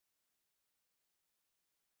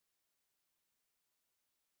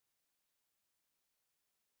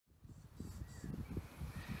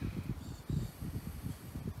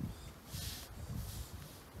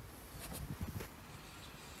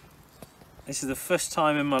This is the first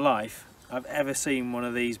time in my life I've ever seen one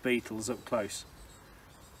of these beetles up close.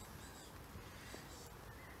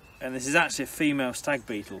 And this is actually a female stag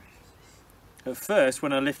beetle. At first,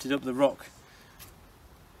 when I lifted up the rock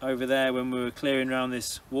over there when we were clearing around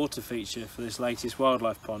this water feature for this latest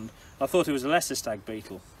wildlife pond, I thought it was a lesser stag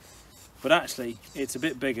beetle. But actually, it's a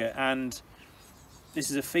bit bigger, and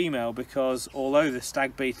this is a female because although the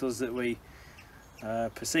stag beetles that we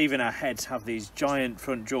perceive in our heads have these giant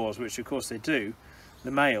front jaws, which of course they do,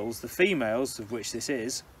 the females, of which this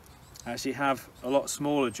is, actually have a lot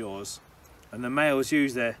smaller jaws, and the males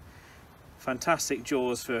use their fantastic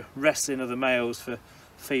jaws for wrestling other males for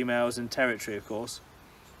females and territory, of course.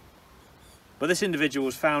 But this individual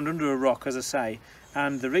was found under a rock, as I say,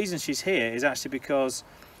 and the reason she's here is actually because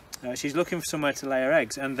she's looking for somewhere to lay her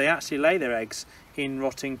eggs, and they actually lay their eggs in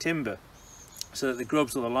rotting timber, so that the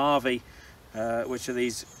grubs, or the larvae, which are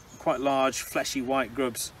these quite large fleshy white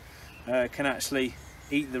grubs, can actually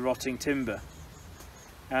eat the rotting timber.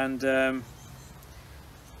 And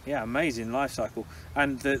yeah, amazing life cycle.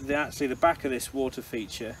 And actually the back of this water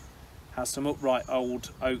feature has some upright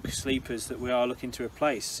old oak sleepers that we are looking to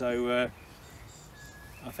replace, so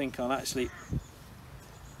I think I'll actually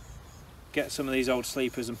get some of these old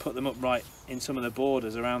sleepers and put them upright in some of the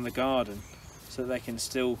borders around the garden so that they can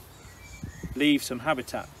still leave some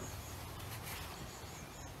habitat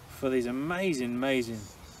for these amazing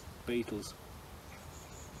beetles.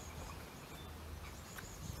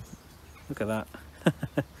 Look at that.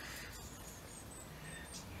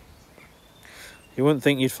 You wouldn't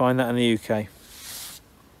think you'd find that in the UK.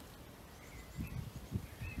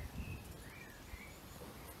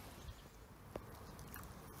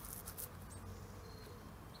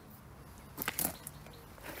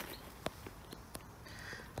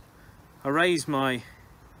 I raised my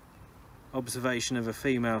observation of a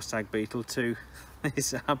female stag beetle to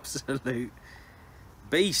this absolute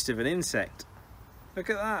beast of an insect. Look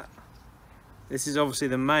at that. This is obviously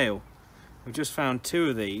the male. We've just found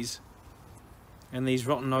two of these, and these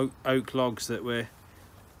rotten oak logs that we're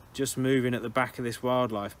just moving at the back of this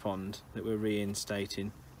wildlife pond that we're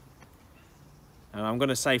reinstating. And I'm going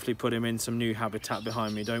to safely put him in some new habitat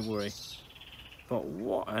behind me, don't worry. But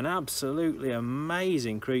what an absolutely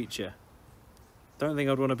amazing creature. Don't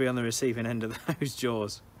think I'd want to be on the receiving end of those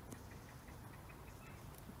jaws.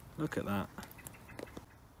 Look at that.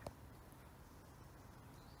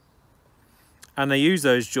 And they use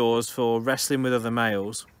those jaws for wrestling with other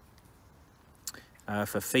males,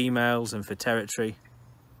 for females and for territory.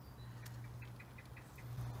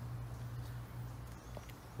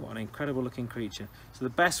 What an incredible looking creature. So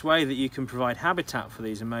the best way that you can provide habitat for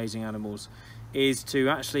these amazing animals is to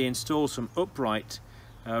actually install some upright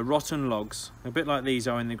rotten logs, a bit like these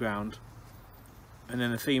are in the ground, and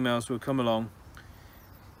then the females will come along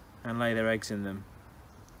and lay their eggs in them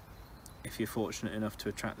if you're fortunate enough to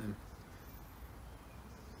attract them.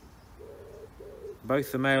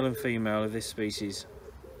 Both the male and female of this species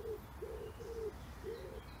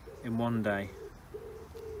in one day.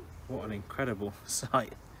 What an incredible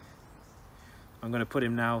sight. I'm going to put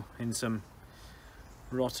him now in some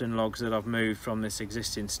rotten logs that I've moved from this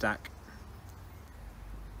existing stack,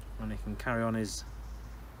 and he can carry on his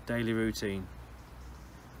daily routine.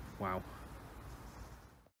 Wow.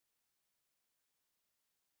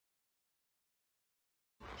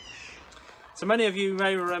 So many of you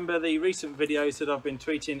may remember the recent videos that I've been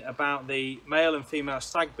tweeting about the male and female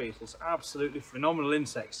stag beetles, absolutely phenomenal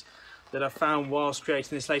insects that I found whilst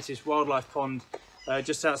creating this latest wildlife pond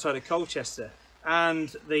just outside of Colchester.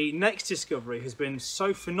 And the next discovery has been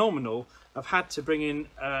so phenomenal, I've had to bring in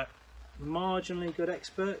a marginally good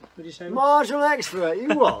expert, would you say? Marginal expert, you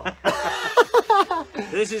what?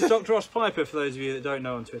 This is Dr. Ross Piper, for those of you that don't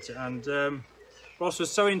know on Twitter, and Ross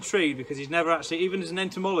was so intrigued because he's never actually, even as an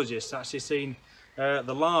entomologist, actually seen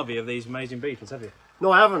the larvae of these amazing beetles, have you?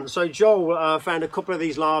 No, I haven't. So Joel found a couple of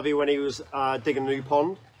these larvae when he was digging a new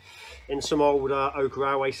pond in some old oak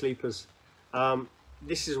railway sleepers.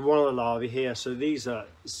 This is one of the larvae here, so these are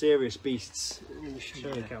serious beasts. Let me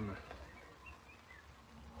show the camera.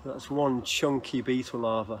 That's one chunky beetle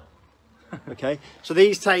larva. Okay, so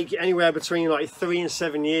these take anywhere between like 3 and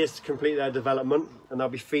 7 years to complete their development, and they'll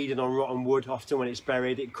be feeding on rotten wood often when it's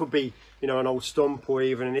buried. It could be, you know, an old stump, or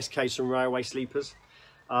even in this case some railway sleepers.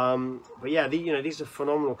 But yeah, you know, these are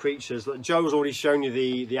phenomenal creatures. Joe's already shown you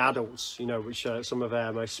the adults, you know, which are some of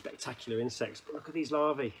our most spectacular insects. But look at these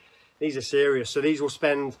larvae. These are serious. So these will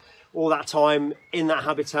spend all that time in that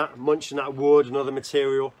habitat, munching that wood and other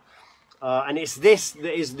material. And it's this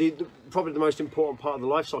that is probably the most important part of the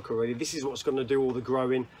life cycle, really. This is what's going to do all the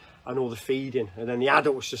growing and all the feeding, and then the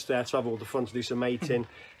adult's just there to have all the fun, to do some mating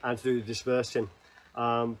and to do the dispersing.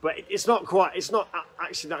 But it's not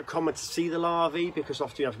actually that common to see the larvae, because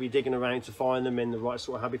often you have to be digging around to find them in the right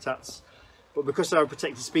sort of habitats. But because they're a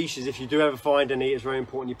protected species, if you do ever find any, it's very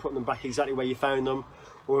important you put them back exactly where you found them,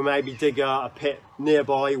 or maybe dig a pit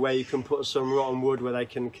nearby where you can put some rotten wood where they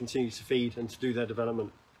can continue to feed and to do their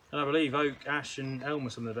development. And I believe oak, ash and elm are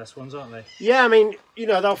some of the best ones, aren't they? Yeah, I mean, you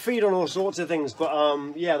know, they'll feed on all sorts of things, but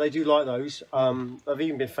yeah, they do like those. They've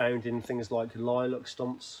even been found in things like lilac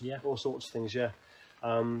stumps, yeah, all sorts of things, yeah.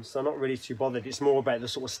 So I'm not really too bothered. It's more about the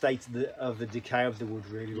sort of state of the decay of the wood,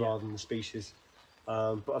 really, rather than the species.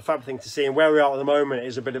 But a fab thing to see, and where we are at the moment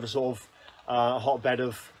is a bit of a sort of hotbed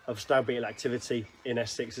of stag beetle activity in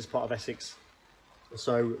Essex, as part of Essex.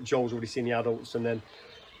 So Joel's already seen the adults, and then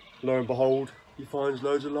lo and behold, he finds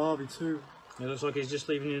loads of larvae too. It looks like he's just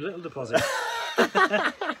leaving you a little deposit.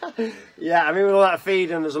 Yeah, I mean, with all that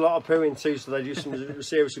feeding, there's a lot of pooing too, so they do some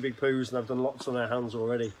seriously big poos, and they've done lots on their hands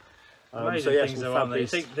already. Amazing so yeah, things though, aren't they? You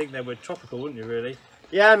think they were tropical, wouldn't you, really?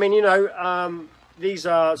 Yeah, I mean, you know, these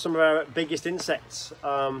are some of our biggest insects.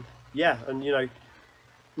 Yeah, and you know,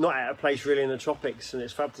 not out of place really in the tropics, and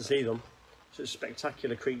it's fab to see them. So it's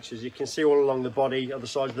spectacular creatures. You can see all along the body, other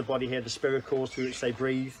sides of the body here, the spiracles through which they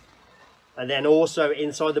breathe. And then also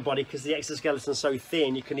inside the body, because the exoskeleton is so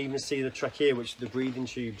thin, you can even see the trachea, which are the breathing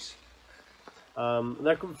tubes.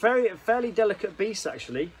 They're fairly delicate beasts,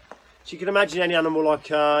 actually. So you can imagine any animal like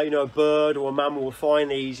you know, a bird or a mammal will find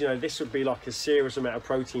these. You know, this would be like a serious amount of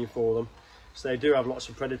protein for them. So they do have lots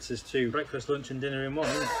of predators too. Breakfast, lunch, and dinner in one,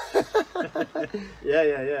 isn't it?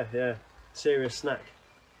 yeah. Serious snack.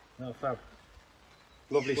 Oh, fab.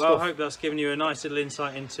 Lovely well, stuff. I hope that's given you a nice little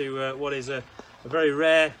insight into what is a very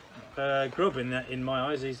rare grub in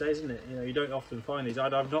my eyes these days, isn't it? You know, you don't often find these.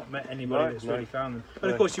 I've not met anybody that's really found them. But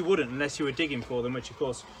of course you wouldn't unless you were digging for them, which of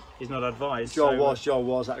course is not advised. Joel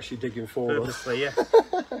was actually digging for them. Purposely, yeah.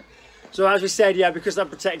 So as we said, yeah, because they're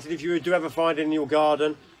protected, if you do ever find it in your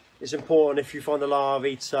garden, it's important if you find the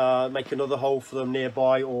larvae to make another hole for them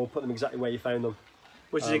nearby, or put them exactly where you found them.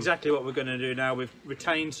 Which is exactly what we're going to do now. We've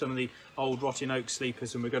retained some of the old rotting oak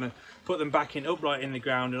sleepers, and we're going to put them back in upright in the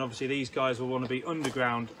ground, and obviously these guys will want to be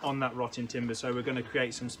underground on that rotting timber, so we're going to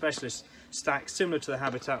create some specialist stacks similar to the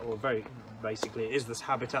habitat, or basically it is this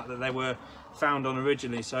habitat that they were found on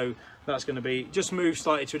originally. So that's going to be just moved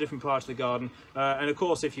slightly to a different part of the garden, and of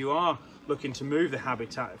course if you are looking to move the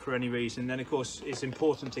habitat for any reason, then of course it's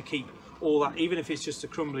important to keep all that, even if it's just a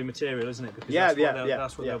crumbly material, isn't it? Because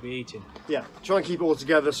that's what they'll be eating. Yeah, try and keep it all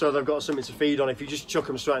together so they've got something to feed on. If you just chuck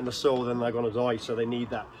them straight in the soil, then they're going to die. So they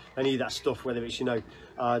need that. They need that stuff, whether it's, you know,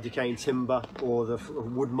 decaying timber or the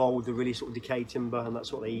wood mould, the really sort of decayed timber, and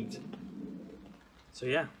that's what they eat. So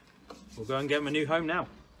yeah, we'll go and get them a new home now.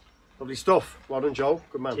 Lovely stuff. Well done, Joel.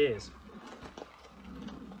 Good man. Cheers.